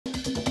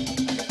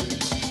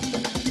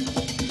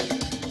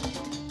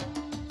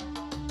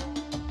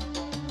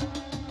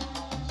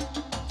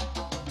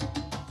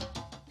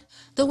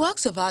The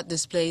works of art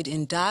displayed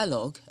in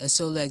Dialogue, a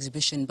solo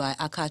exhibition by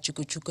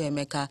Akachukwu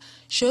Chukwuemeka,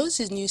 shows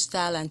his new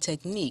style and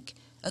technique,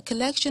 a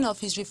collection of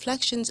his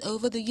reflections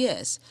over the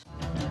years.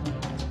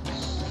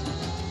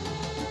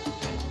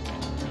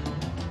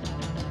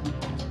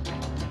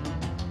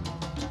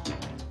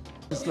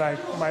 It's like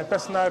my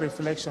personal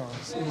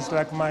reflections. It's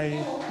like my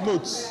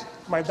notes,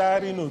 my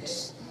diary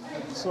notes.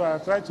 So I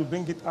try to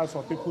bring it out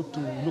for people to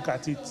look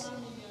at it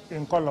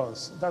in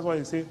colors. That's why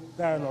you say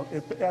dialogue,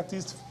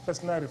 artist's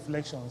personal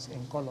reflections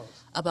in colors.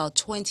 About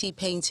 20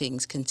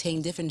 paintings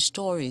contain different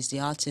stories the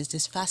artist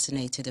is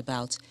fascinated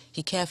about.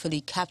 He carefully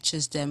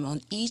captures them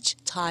on each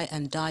tie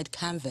and dyed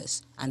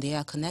canvas, and they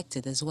are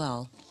connected as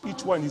well.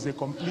 Each one is a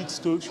complete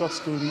short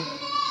story,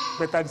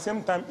 but at the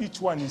same time, each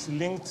one is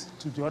linked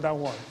to the other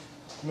one.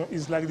 You know,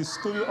 it's like the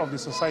story of the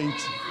society,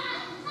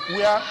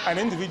 where an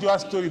individual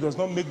story does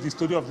not make the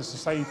story of the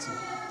society.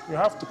 You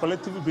have to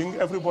collectively bring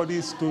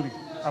everybody's story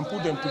and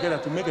put them together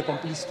to make a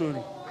complete story.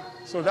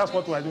 So that's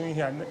what we're doing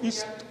here. And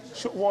each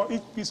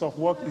piece of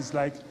work is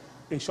like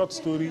a short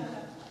story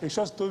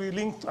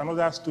linked to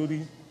another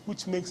story,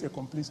 which makes a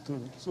complete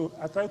story. So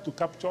I try to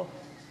capture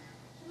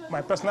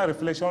my personal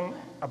reflection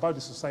about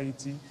the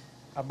society,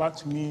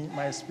 about me,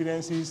 my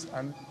experiences,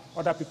 and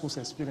other people's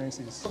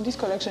experiences. This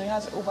collection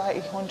has over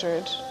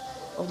 800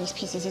 of these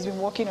pieces. He's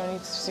been working on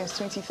it since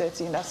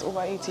 2013. That's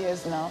over 8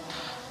 years now.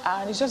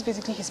 And it's just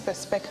basically his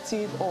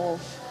perspective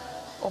of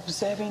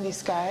observing the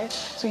sky.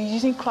 So he's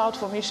using cloud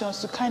formations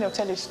to kind of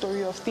tell a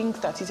story of things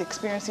that he's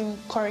experiencing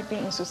currently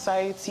in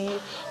society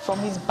from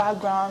his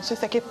background. So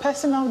it's like a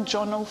personal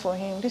journal for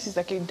him. This is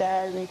like a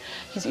diary.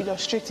 He's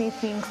illustrating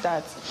things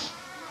that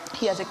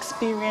he has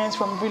experienced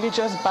from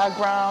religious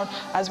background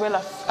as well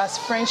as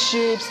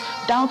friendships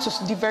down to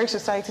the very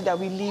society that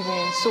we live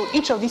in. So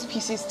each of these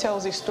pieces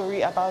tells a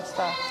story about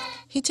that.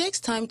 He takes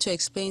time to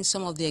explain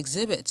some of the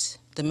exhibits.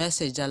 The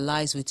message that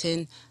lies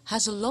within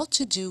has a lot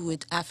to do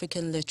with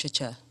African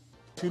literature.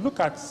 If you look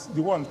at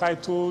the one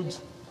titled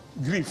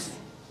Grief,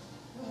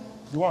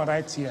 the one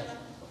right here,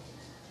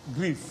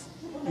 Grief,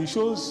 it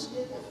shows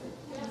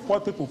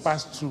what people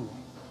pass through.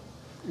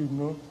 You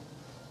know,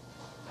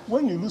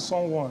 when you lose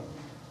someone,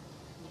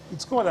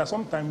 it's called that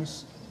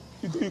sometimes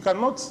you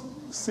cannot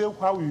say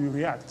how you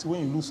react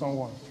when you lose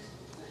someone.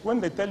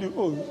 When they tell you,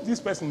 oh, this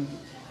person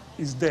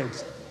is dead,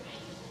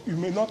 you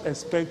may not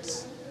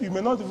expect, you may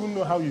not even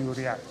know how you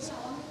react.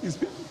 It's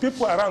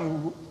people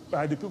around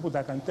are the people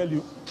that can tell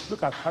you,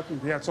 look at how you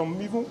react. Some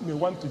even may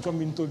want to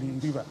jump into the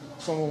river.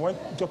 Some will want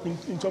to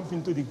jump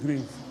into the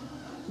grave.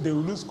 They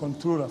will lose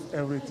control of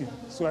everything.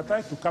 So I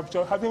try to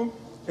capture, having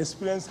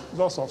experienced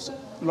loss of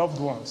loved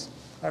ones,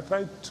 I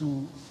try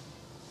to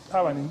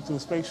have an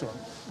introspection.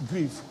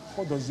 Grief,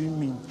 what does it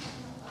mean?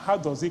 How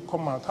does it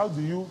come out? How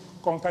do you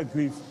conquer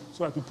grief?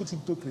 So I have to put it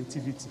into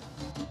creativity.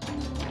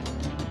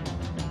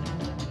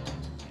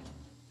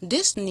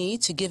 This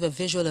need to give a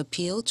visual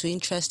appeal to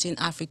interesting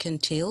African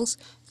tales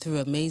through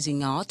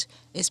amazing art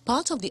is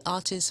part of the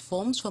artist's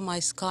Forms for My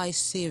Sky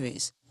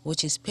series,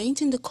 which is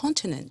painting the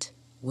continent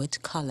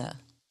with color.